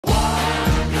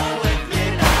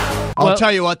I'll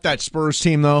tell you what, that Spurs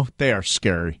team, though, they are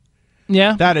scary.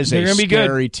 Yeah. That is a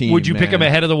scary team. Would you pick them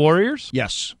ahead of the Warriors?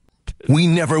 Yes. We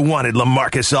never wanted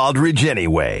LaMarcus Aldridge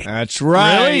anyway. That's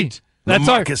right. Really? That's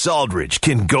LaMarcus Aldridge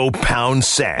can go pound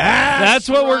sand. That's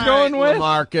what we're going with?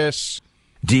 LaMarcus.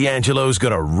 D'Angelo's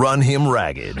going to run him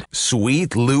ragged.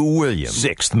 Sweet Lou Williams,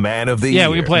 sixth man of the year. Yeah,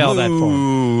 we can play all that for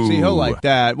him. See, he'll like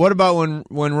that. What about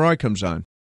when Roy comes on?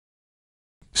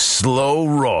 Slow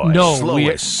Roy. No,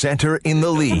 slowest center in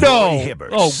the league. No. Roy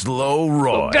Hibbert. Oh. Slow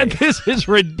Roy. God, this is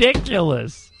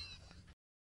ridiculous.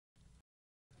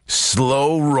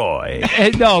 Slow Roy.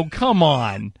 No, come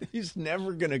on. He's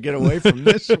never going to get away from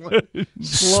this one.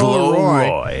 Slow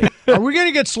Roy. Are we going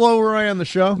to get Slow Roy on the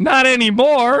show? Not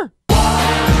anymore.